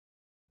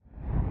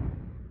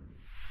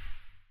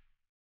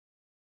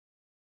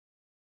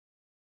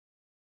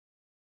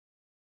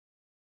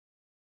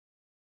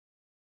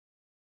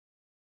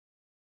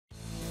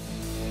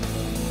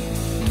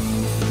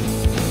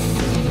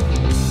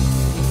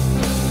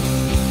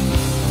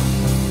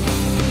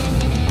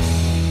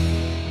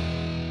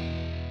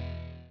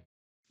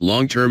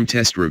Long-term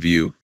test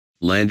review,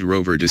 Land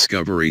Rover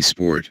Discovery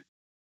Sport.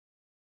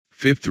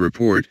 Fifth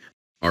report,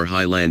 our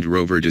Land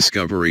Rover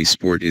Discovery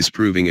Sport is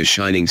proving a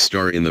shining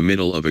star in the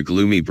middle of a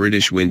gloomy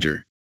British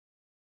winter.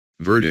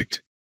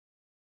 Verdict: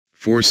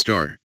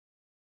 4-star.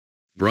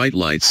 Bright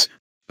lights,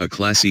 a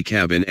classy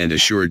cabin and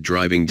assured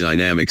driving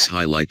dynamics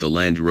highlight the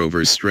Land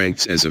Rover's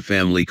strengths as a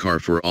family car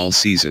for all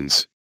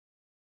seasons.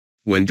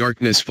 When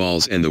darkness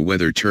falls and the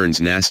weather turns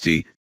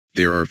nasty,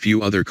 there are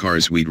few other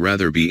cars we'd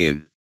rather be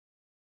in.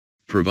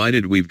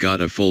 Provided we've got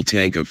a full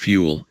tank of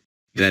fuel,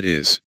 that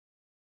is.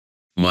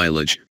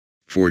 Mileage,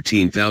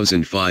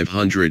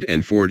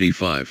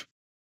 14,545.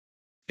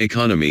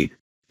 Economy,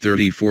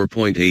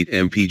 34.8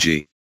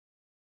 mpg.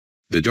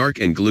 The dark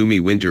and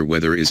gloomy winter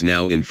weather is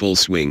now in full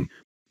swing,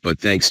 but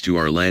thanks to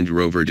our Land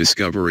Rover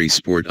Discovery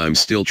Sport I'm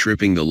still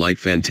tripping the light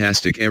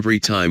fantastic every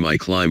time I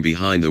climb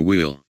behind the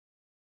wheel.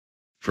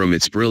 From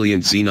its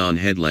brilliant xenon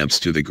headlamps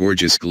to the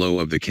gorgeous glow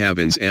of the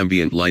cabin's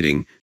ambient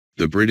lighting,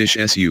 the British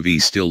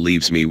SUV still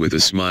leaves me with a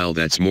smile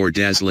that's more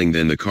dazzling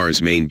than the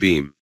car's main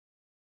beam.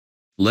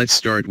 Let's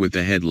start with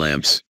the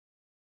headlamps.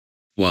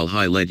 While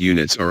high LED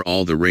units are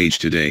all the rage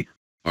today,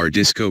 our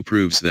Disco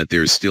proves that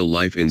there's still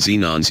life in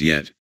xenons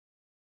yet.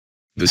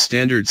 The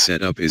standard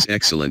setup is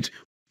excellent,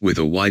 with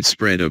a wide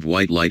spread of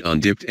white light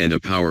undipped and a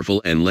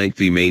powerful and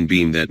lengthy main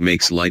beam that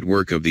makes light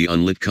work of the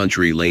unlit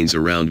country lanes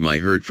around my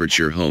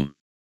Hertfordshire home.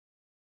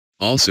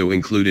 Also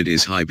included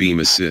is high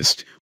beam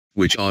assist,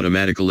 which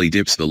automatically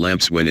dips the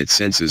lamps when it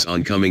senses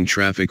oncoming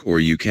traffic or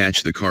you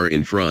catch the car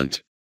in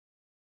front.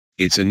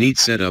 It's a neat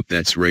setup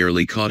that's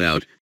rarely caught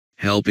out,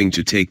 helping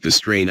to take the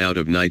strain out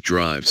of night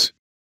drives.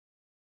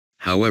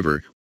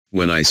 However,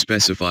 when I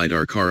specified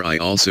our car I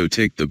also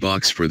ticked the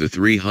box for the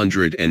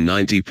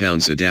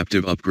 £390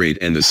 adaptive upgrade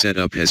and the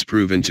setup has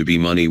proven to be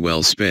money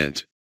well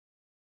spent.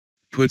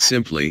 Put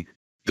simply,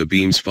 the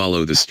beams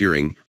follow the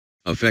steering,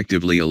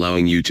 effectively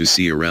allowing you to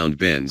see around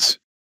bends.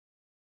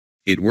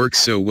 It works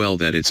so well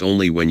that it's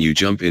only when you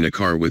jump in a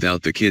car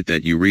without the kit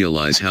that you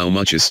realize how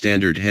much a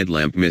standard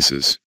headlamp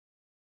misses.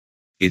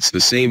 It's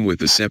the same with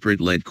the separate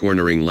LED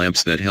cornering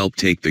lamps that help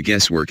take the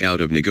guesswork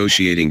out of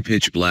negotiating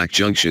pitch black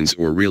junctions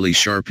or really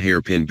sharp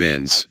hairpin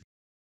bends.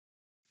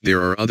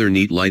 There are other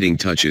neat lighting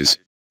touches,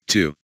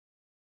 too.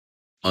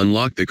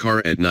 Unlock the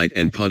car at night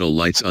and puddle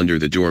lights under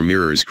the door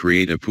mirrors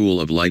create a pool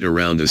of light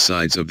around the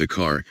sides of the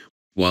car,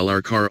 while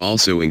our car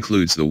also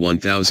includes the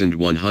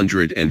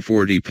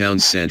 £1,140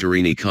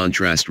 Santorini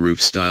contrast roof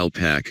style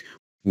pack,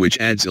 which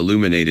adds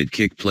illuminated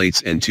kick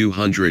plates and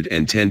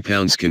 £210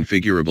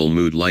 configurable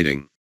mood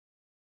lighting.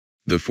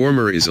 The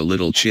former is a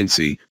little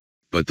chintzy,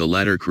 but the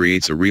latter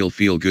creates a real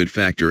feel-good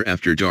factor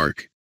after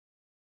dark.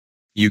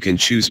 You can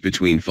choose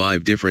between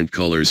 5 different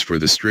colors for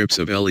the strips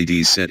of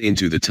LEDs set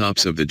into the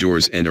tops of the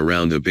doors and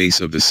around the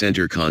base of the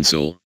center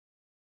console.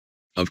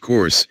 Of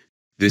course,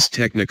 this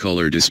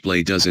Technicolor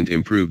display doesn't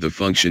improve the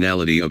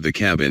functionality of the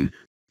cabin,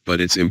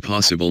 but it's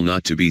impossible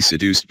not to be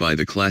seduced by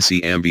the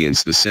classy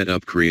ambience the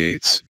setup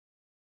creates.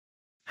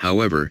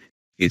 However,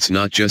 it's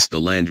not just the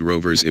Land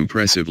Rover's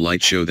impressive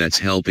light show that's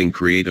helping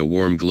create a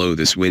warm glow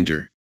this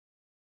winter.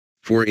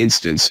 For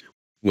instance,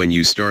 when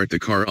you start the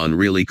car on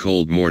really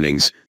cold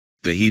mornings,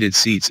 the heated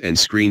seats and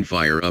screen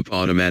fire up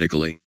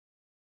automatically.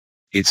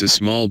 It's a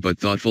small but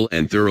thoughtful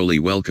and thoroughly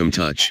welcome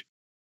touch.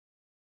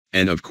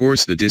 And of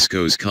course the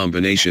Disco's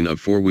combination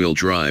of 4-wheel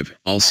drive,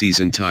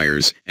 all-season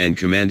tires, and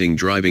commanding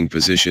driving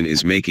position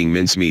is making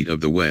mincemeat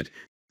of the wet,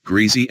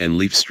 greasy and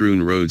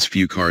leaf-strewn roads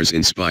few cars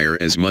inspire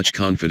as much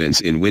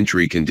confidence in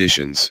wintry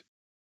conditions.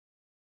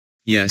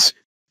 Yes,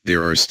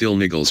 there are still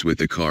niggles with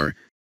the car,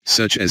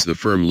 such as the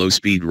firm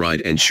low-speed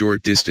ride and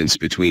short distance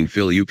between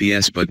fill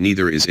UPS, but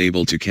neither is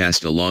able to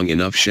cast a long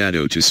enough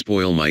shadow to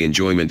spoil my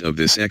enjoyment of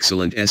this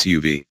excellent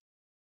SUV.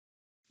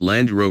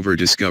 Land Rover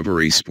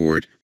Discovery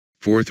Sport.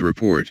 Fourth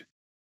report.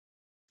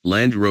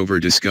 Land Rover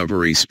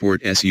Discovery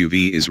Sport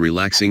SUV is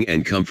relaxing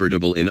and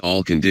comfortable in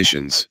all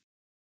conditions.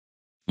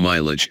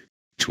 Mileage,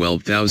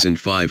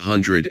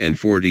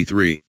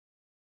 12,543.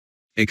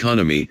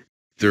 Economy,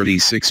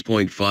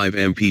 36.5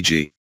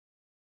 mpg.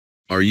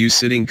 Are you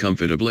sitting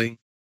comfortably?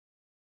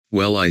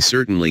 Well, I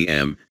certainly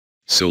am,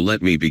 so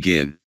let me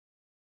begin.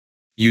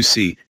 You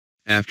see,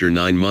 after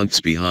 9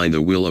 months behind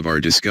the wheel of our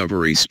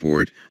Discovery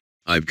Sport,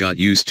 I've got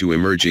used to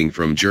emerging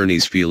from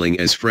journeys feeling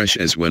as fresh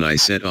as when I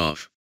set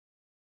off.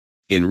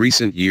 In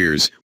recent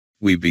years,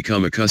 we've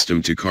become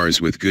accustomed to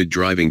cars with good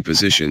driving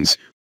positions,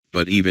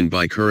 but even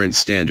by current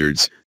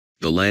standards,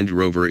 the Land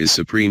Rover is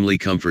supremely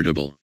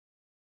comfortable.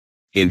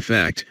 In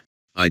fact,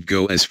 I'd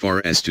go as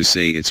far as to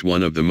say it's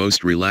one of the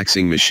most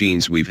relaxing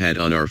machines we've had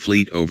on our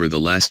fleet over the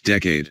last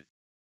decade.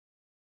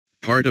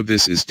 Part of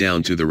this is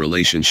down to the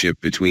relationship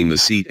between the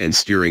seat and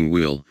steering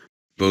wheel,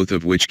 both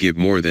of which give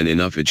more than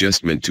enough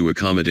adjustment to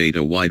accommodate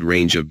a wide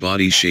range of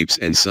body shapes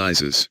and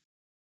sizes.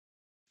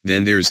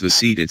 Then there's the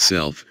seat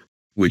itself,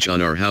 which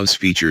on our house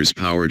features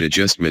powered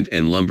adjustment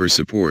and lumbar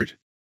support.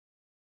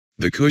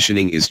 The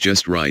cushioning is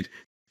just right,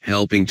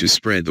 helping to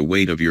spread the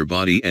weight of your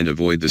body and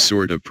avoid the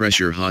sort of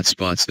pressure hot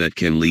spots that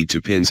can lead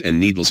to pins and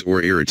needles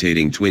or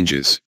irritating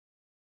twinges.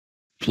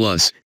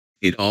 Plus,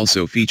 It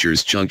also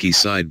features chunky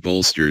side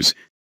bolsters,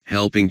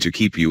 helping to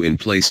keep you in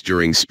place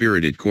during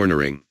spirited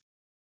cornering.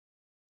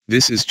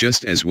 This is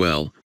just as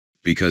well,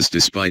 because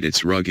despite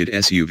its rugged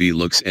SUV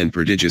looks and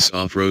prodigious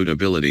off-road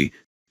ability,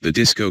 the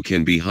Disco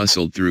can be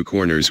hustled through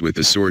corners with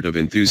the sort of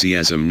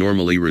enthusiasm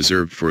normally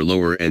reserved for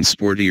lower and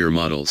sportier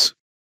models.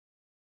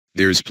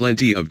 There's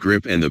plenty of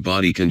grip and the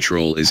body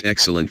control is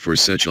excellent for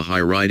such a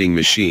high-riding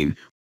machine,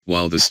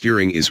 while the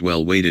steering is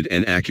well-weighted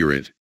and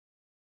accurate.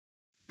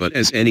 But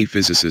as any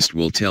physicist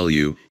will tell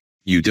you,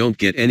 you don't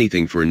get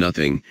anything for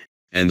nothing,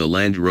 and the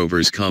Land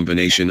Rover's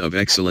combination of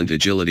excellent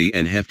agility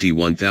and hefty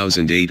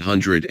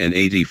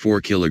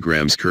 1,884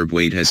 kilograms curb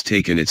weight has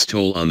taken its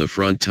toll on the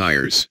front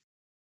tires.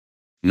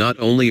 Not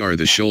only are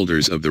the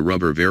shoulders of the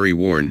rubber very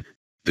worn,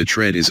 the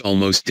tread is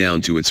almost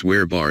down to its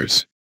wear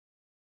bars.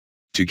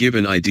 To give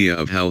an idea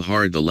of how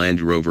hard the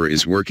Land Rover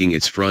is working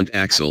its front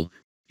axle,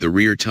 the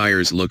rear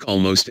tires look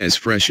almost as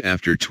fresh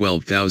after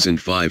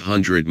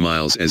 12,500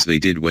 miles as they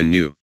did when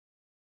new.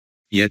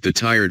 Yet the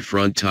tired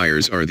front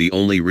tires are the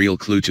only real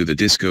clue to the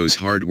Disco's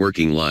hard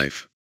working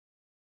life.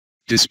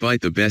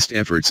 Despite the best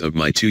efforts of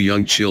my two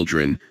young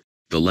children,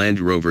 the Land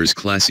Rover's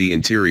classy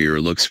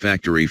interior looks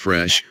factory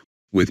fresh,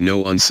 with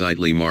no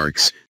unsightly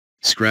marks,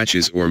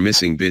 scratches or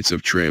missing bits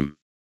of trim.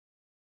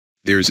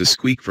 There's a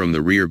squeak from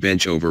the rear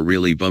bench over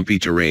really bumpy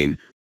terrain,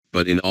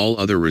 but in all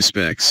other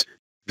respects,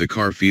 the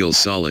car feels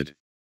solid.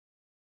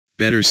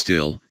 Better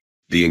still,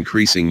 the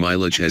increasing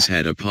mileage has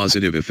had a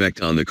positive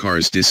effect on the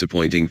car's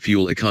disappointing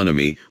fuel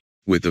economy,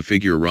 with the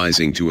figure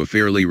rising to a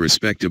fairly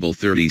respectable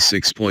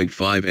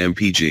 36.5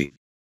 mpg.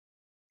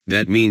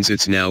 That means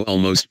it's now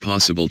almost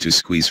possible to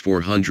squeeze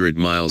 400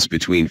 miles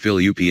between fill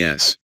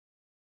UPS.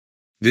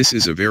 This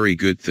is a very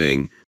good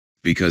thing,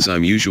 because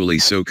I'm usually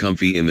so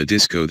comfy in the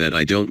Disco that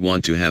I don't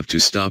want to have to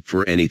stop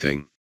for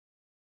anything.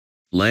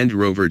 Land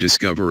Rover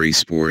Discovery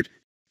Sport,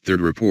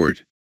 Third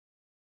Report.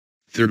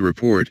 Third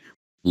Report,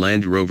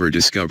 Land Rover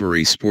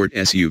Discovery Sport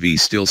SUV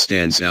still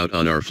stands out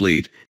on our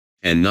fleet,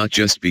 and not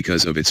just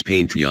because of its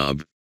paint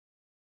job.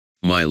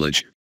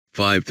 Mileage,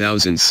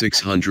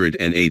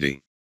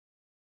 5,680.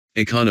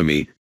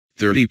 Economy,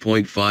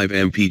 30.5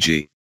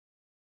 mpg.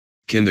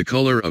 Can the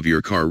color of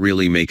your car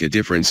really make a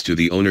difference to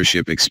the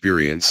ownership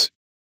experience?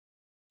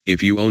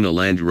 If you own a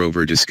Land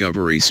Rover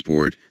Discovery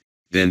Sport,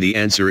 then the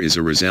answer is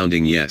a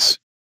resounding yes.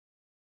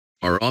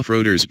 Our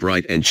off-roader's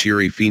bright and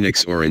cheery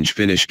Phoenix orange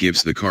finish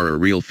gives the car a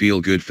real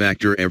feel-good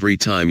factor every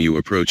time you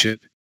approach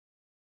it.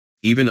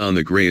 Even on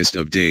the grayest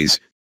of days,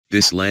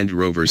 this Land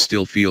Rover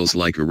still feels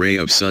like a ray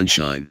of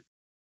sunshine.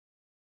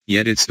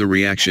 Yet it's the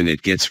reaction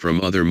it gets from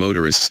other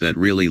motorists that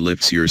really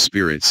lifts your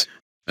spirits,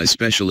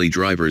 especially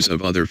drivers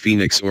of other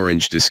Phoenix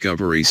orange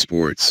Discovery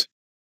Sports.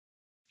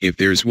 If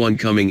there's one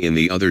coming in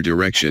the other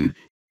direction,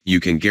 you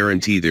can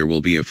guarantee there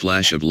will be a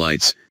flash of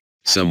lights,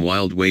 some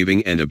wild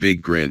waving and a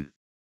big grin.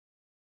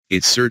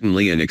 It's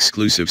certainly an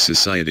exclusive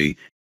society,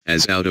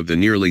 as out of the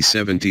nearly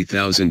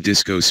 70,000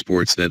 Disco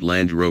Sports that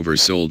Land Rover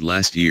sold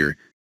last year,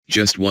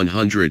 just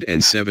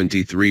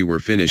 173 were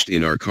finished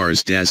in our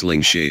car's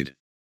dazzling shade.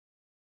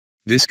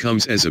 This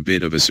comes as a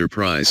bit of a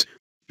surprise,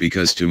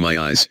 because to my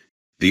eyes,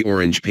 the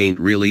orange paint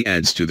really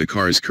adds to the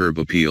car's curb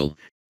appeal,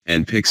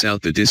 and picks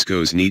out the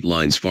Disco's neat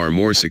lines far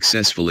more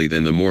successfully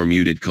than the more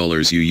muted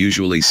colors you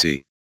usually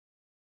see.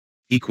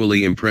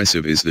 Equally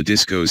impressive is the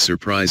Disco's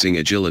surprising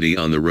agility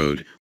on the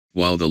road,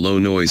 while the low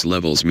noise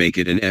levels make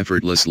it an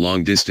effortless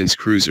long-distance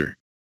cruiser.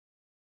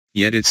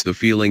 Yet it's the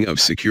feeling of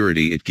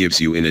security it gives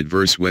you in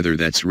adverse weather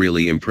that's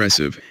really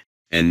impressive,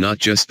 and not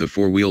just the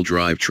four-wheel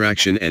drive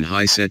traction and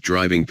high-set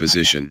driving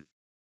position.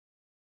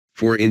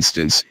 For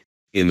instance,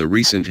 in the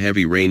recent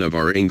heavy rain of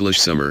our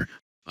English summer,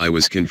 I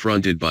was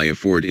confronted by a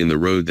ford in the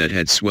road that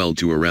had swelled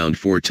to around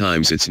 4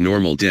 times its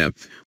normal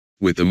depth,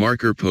 with the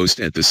marker post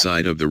at the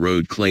side of the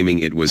road claiming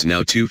it was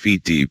now 2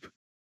 feet deep.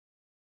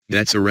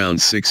 That's around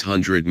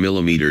 600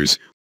 millimeters,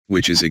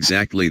 which is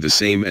exactly the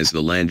same as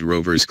the Land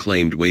Rover's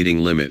claimed weighting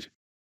limit.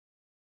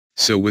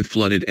 So with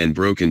flooded and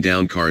broken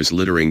down cars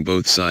littering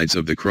both sides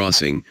of the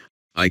crossing,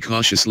 I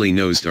cautiously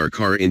nosed our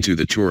car into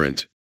the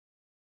torrent.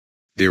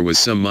 There was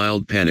some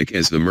mild panic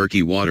as the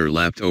murky water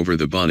lapped over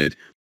the bonnet,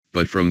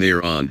 but from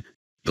there on,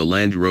 the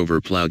Land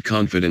Rover plowed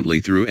confidently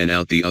through and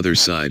out the other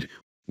side,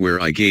 where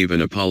I gave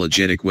an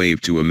apologetic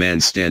wave to a man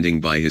standing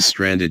by his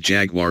stranded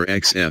Jaguar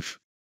XF.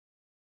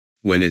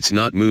 When it's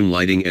not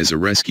moonlighting as a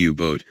rescue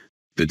boat,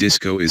 the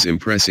Disco is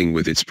impressing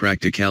with its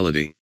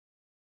practicality.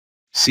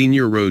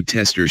 Senior road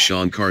tester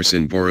Sean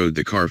Carson borrowed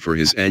the car for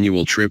his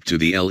annual trip to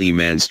the Le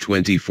Mans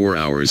 24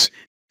 Hours,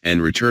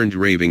 and returned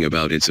raving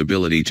about its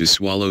ability to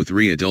swallow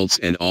 3 adults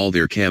and all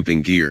their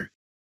camping gear.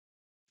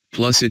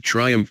 Plus it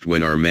triumphed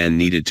when our man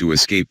needed to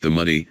escape the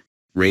muddy,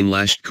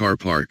 rain-lashed car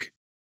park.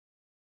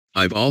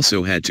 I've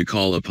also had to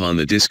call upon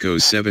the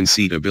Disco's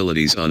 7-seat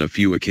abilities on a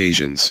few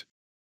occasions.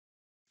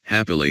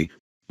 Happily,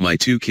 my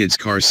 2 kids'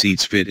 car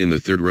seats fit in the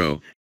 3rd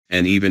row,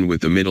 and even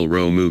with the middle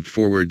row moved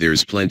forward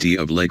there's plenty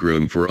of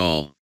legroom for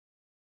all.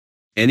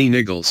 Any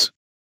niggles?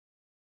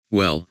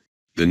 Well,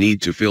 the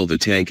need to fill the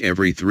tank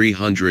every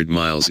 300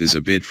 miles is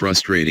a bit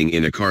frustrating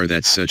in a car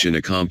that's such an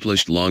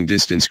accomplished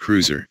long-distance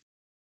cruiser.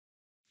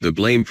 The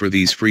blame for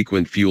these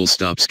frequent fuel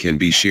stops can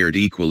be shared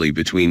equally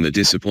between the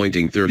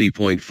disappointing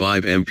 30.5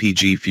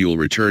 mpg fuel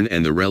return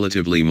and the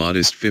relatively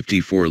modest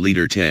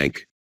 54-liter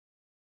tank.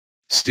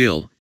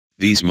 Still,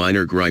 these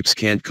minor gripes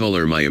can't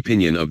color my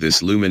opinion of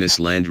this luminous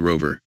Land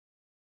Rover.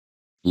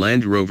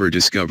 Land Rover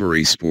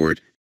Discovery Sport,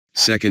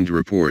 second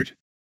report.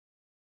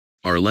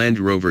 Our Land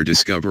Rover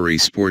Discovery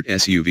Sport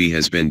SUV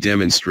has been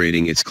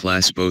demonstrating its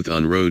class both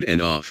on road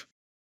and off.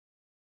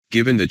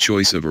 Given the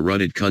choice of a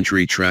rutted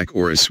country track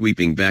or a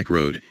sweeping back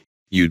road,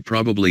 you'd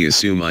probably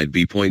assume I'd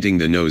be pointing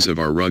the nose of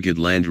our rugged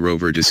Land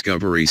Rover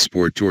Discovery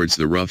Sport towards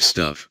the rough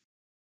stuff.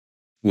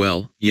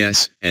 Well,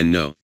 yes and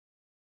no.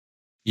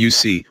 You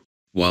see,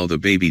 while the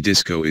baby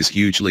Disco is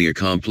hugely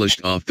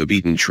accomplished off the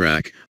beaten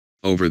track,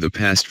 over the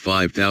past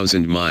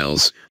 5,000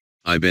 miles,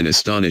 I've been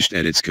astonished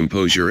at its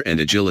composure and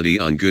agility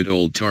on good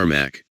old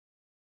tarmac.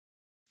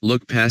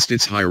 Look past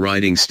its high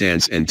riding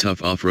stance and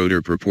tough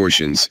off-roader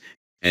proportions,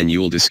 and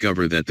you'll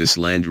discover that this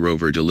Land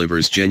Rover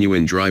delivers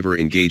genuine driver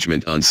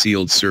engagement on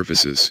sealed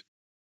surfaces.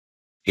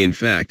 In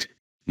fact,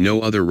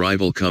 no other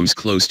rival comes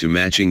close to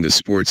matching the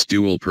sport's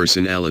dual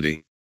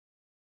personality.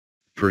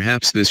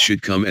 Perhaps this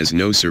should come as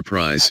no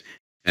surprise,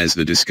 as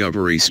the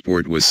Discovery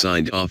Sport was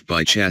signed off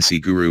by chassis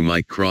guru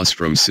Mike Cross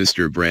from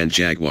sister brand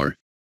Jaguar.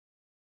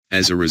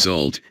 As a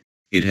result,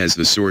 it has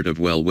the sort of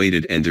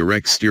well-weighted and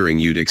direct steering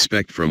you'd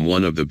expect from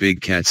one of the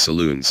big cat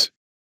saloons.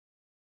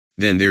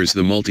 Then there's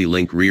the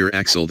multi-link rear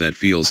axle that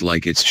feels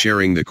like it's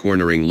sharing the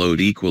cornering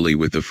load equally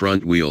with the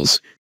front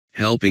wheels,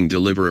 helping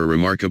deliver a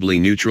remarkably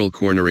neutral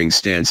cornering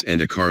stance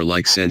and a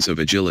car-like sense of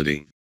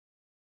agility.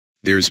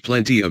 There's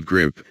plenty of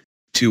grip,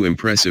 too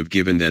impressive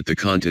given that the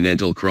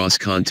Continental Cross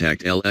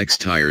Contact LX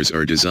tires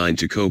are designed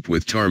to cope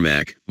with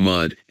tarmac,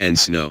 mud, and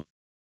snow.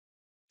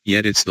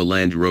 Yet it's the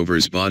Land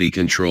Rover's body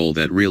control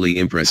that really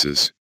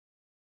impresses.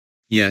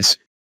 Yes,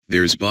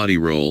 there's body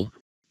roll,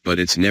 but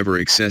it's never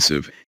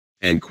excessive,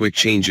 and quick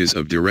changes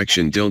of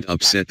direction don't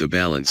upset the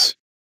balance.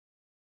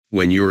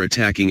 When you're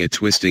attacking a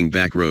twisting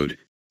back road,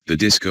 the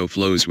Disco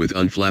flows with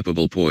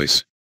unflappable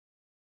poise.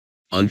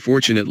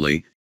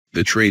 Unfortunately,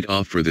 the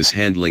trade-off for this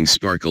handling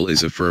sparkle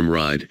is a firm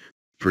ride,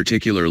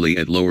 particularly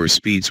at lower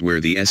speeds where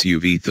the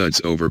SUV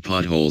thuds over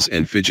potholes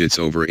and fidgets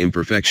over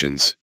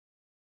imperfections.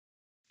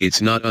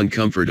 It's not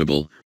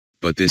uncomfortable,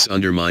 but this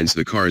undermines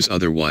the car's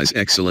otherwise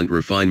excellent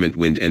refinement.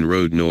 Wind and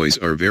road noise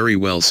are very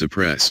well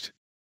suppressed.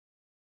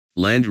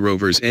 Land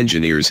Rover's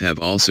engineers have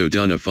also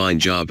done a fine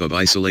job of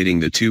isolating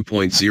the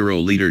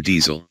 2.0-liter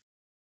diesel.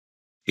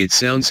 It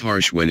sounds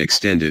harsh when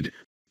extended,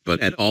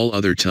 but at all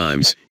other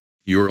times,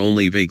 you're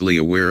only vaguely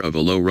aware of a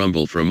low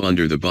rumble from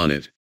under the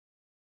bonnet.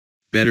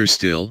 Better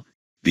still,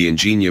 the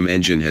Ingenium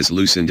engine has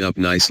loosened up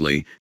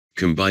nicely,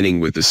 combining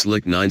with the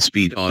slick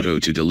 9-speed auto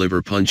to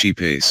deliver punchy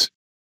pace.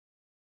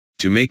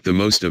 To make the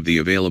most of the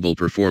available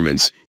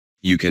performance,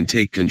 you can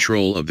take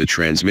control of the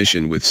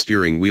transmission with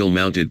steering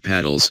wheel-mounted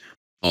paddles,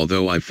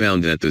 although I've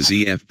found that the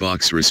ZF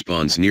box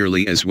responds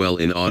nearly as well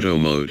in auto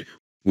mode,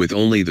 with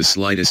only the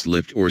slightest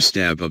lift or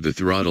stab of the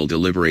throttle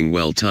delivering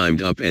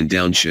well-timed up and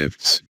down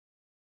shifts.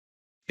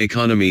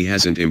 Economy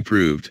hasn't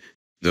improved,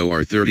 though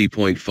our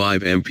 30.5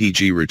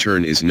 mpg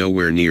return is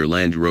nowhere near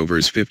Land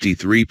Rover's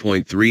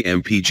 53.3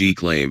 mpg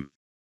claim.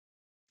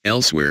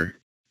 Elsewhere,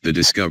 the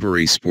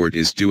Discovery Sport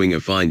is doing a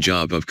fine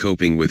job of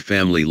coping with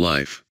family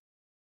life.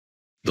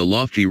 The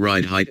lofty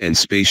ride height and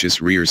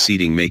spacious rear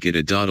seating make it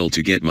a doddle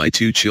to get my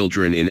 2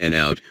 children in and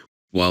out,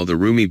 while the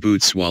roomy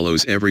boot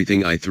swallows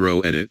everything I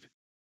throw at it.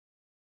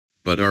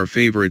 But our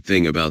favorite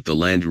thing about the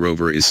Land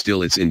Rover is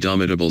still its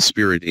indomitable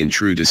spirit in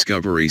true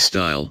Discovery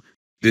style.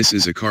 This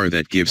is a car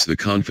that gives the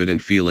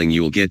confident feeling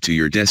you'll get to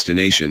your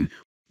destination,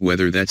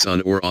 whether that's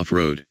on or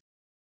off-road.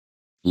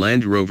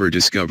 Land Rover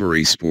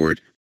Discovery Sport,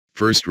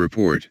 first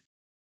report.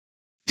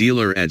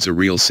 Dealer adds a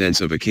real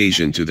sense of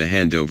occasion to the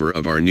handover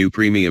of our new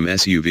premium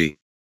SUV.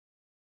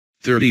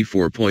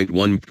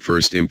 34.1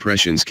 first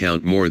impressions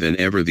count more than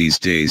ever these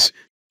days,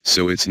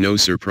 so it's no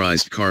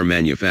surprise car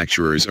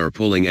manufacturers are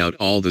pulling out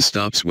all the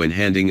stops when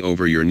handing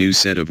over your new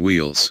set of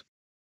wheels.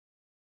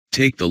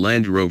 Take the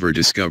Land Rover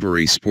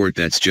Discovery Sport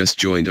that's just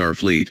joined our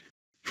fleet,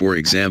 for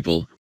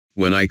example.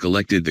 When I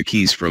collected the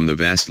keys from the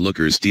Vast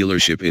Lookers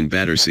dealership in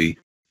Battersea,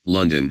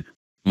 London,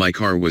 my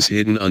car was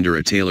hidden under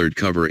a tailored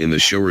cover in the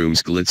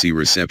showroom's glitzy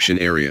reception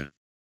area.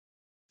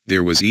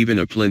 There was even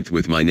a plinth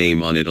with my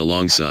name on it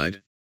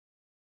alongside.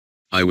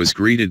 I was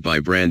greeted by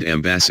brand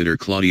ambassador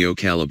Claudio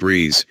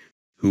Calabrese,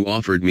 who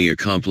offered me a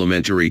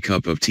complimentary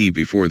cup of tea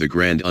before the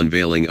grand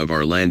unveiling of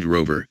our Land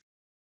Rover.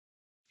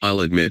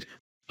 I'll admit,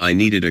 I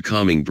needed a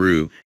calming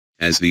brew,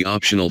 as the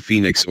optional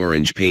Phoenix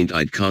orange paint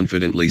I'd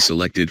confidently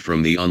selected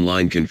from the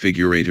online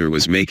configurator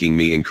was making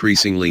me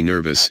increasingly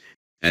nervous,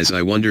 as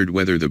I wondered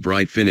whether the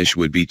bright finish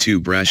would be too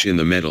brash in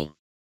the metal.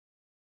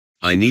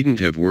 I needn't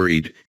have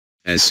worried.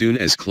 As soon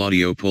as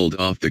Claudio pulled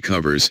off the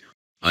covers,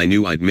 I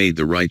knew I'd made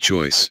the right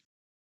choice.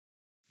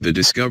 The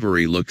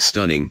Discovery looked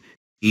stunning,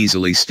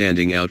 easily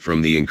standing out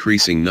from the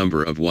increasing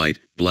number of white,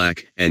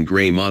 black, and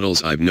gray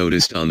models I've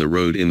noticed on the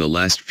road in the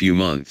last few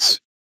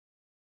months.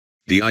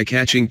 The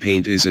eye-catching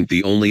paint isn't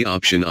the only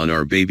option on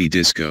our baby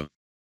Disco.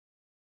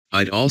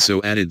 I'd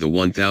also added the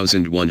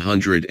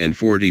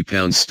 1,140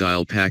 pounds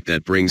style pack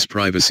that brings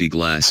privacy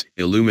glass,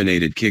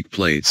 illuminated kick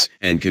plates,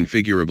 and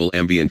configurable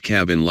ambient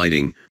cabin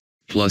lighting,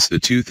 plus the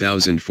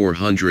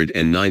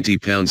 2,490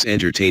 pounds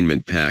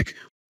entertainment pack,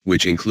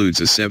 which includes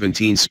a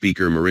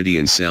 17-speaker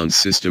Meridian sound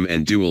system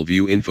and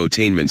dual-view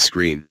infotainment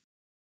screen.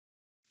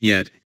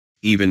 Yet,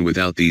 even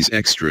without these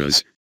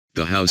extras,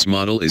 the house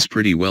model is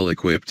pretty well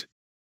equipped.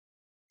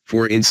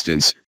 For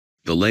instance,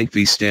 the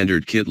lengthy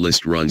standard kit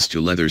list runs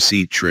to leather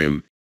seat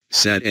trim,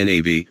 SAT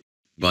NAV,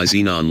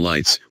 bi-xenon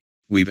lights.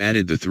 We've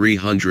added the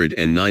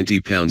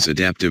 390 pounds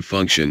adaptive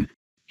function,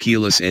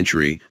 keyless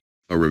entry,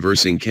 a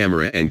reversing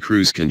camera and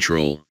cruise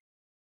control.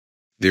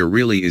 There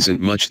really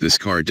isn't much this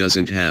car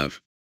doesn't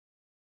have.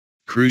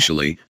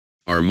 Crucially,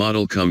 our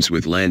model comes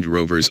with Land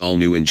Rover's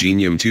all-new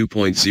Ingenium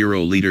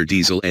 2.0-liter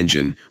diesel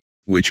engine,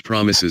 which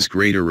promises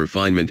greater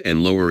refinement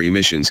and lower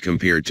emissions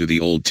compared to the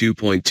old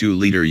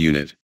 2.2-liter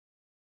unit.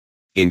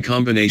 In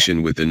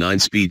combination with the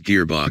 9-speed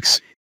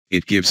gearbox,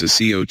 it gives a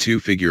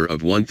CO2 figure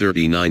of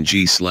 139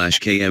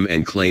 g/km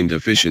and claimed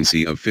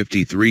efficiency of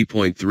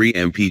 53.3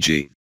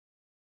 mpg.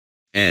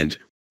 And,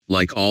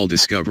 like all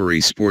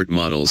Discovery Sport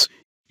models,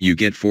 you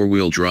get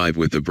four-wheel drive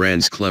with the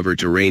brand's clever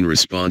terrain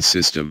response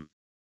system.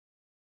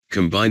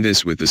 Combine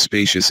this with the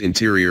spacious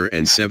interior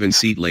and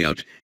 7-seat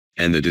layout,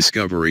 and the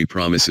Discovery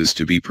promises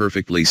to be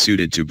perfectly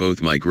suited to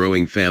both my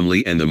growing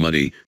family and the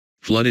muddy,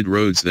 flooded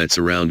roads that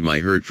surround my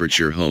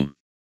Hertfordshire home.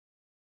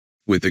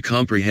 With the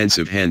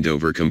comprehensive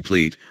handover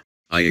complete,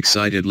 I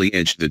excitedly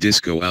edged the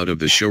Disco out of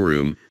the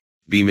showroom,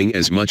 beaming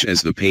as much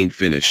as the paint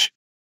finish.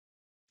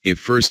 If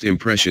first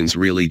impressions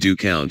really do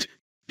count,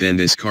 then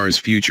this car's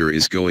future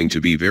is going to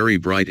be very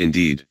bright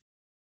indeed.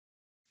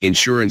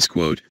 Insurance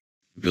quote,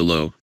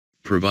 below,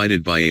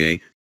 provided by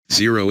a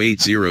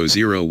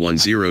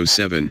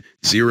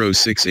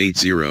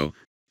 080010700680,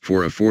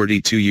 for a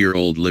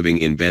 42-year-old living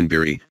in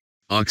Banbury,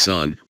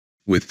 Oxon,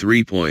 with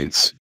 3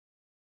 points.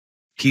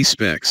 Key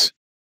specs.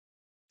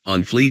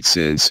 On fleet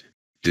since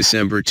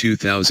December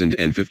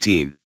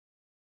 2015.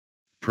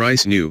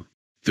 Price new,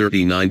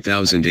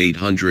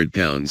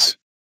 £39,800.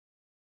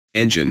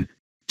 Engine,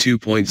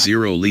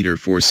 2.0-liter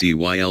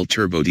 4CYL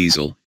turbo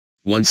diesel,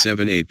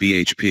 178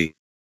 bhp.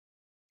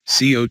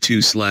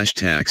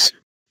 CO2/tax,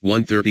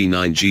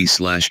 139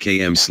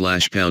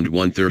 g/km/pound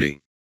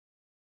 130.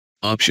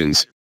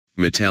 Options,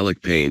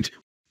 metallic paint,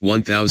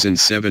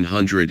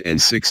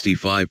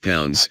 1,765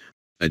 pounds,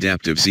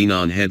 adaptive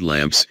xenon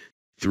headlamps,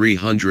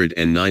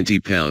 390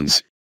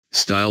 pounds,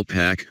 style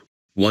pack,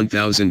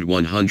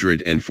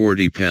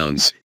 1,140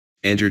 pounds,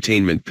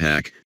 entertainment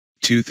pack,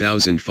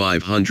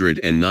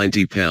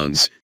 2,590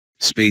 pounds,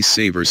 space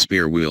saver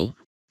spare wheel,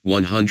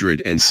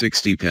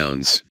 160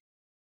 pounds.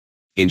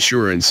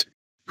 Insurance,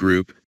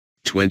 group,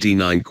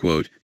 29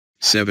 quote,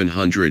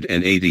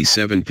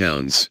 787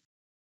 pounds.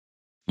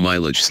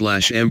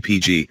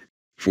 Mileage/mpg,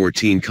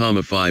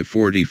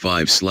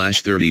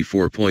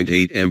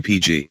 14,545/34.8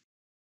 mpg.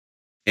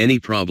 Any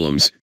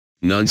problems?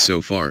 None so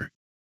far.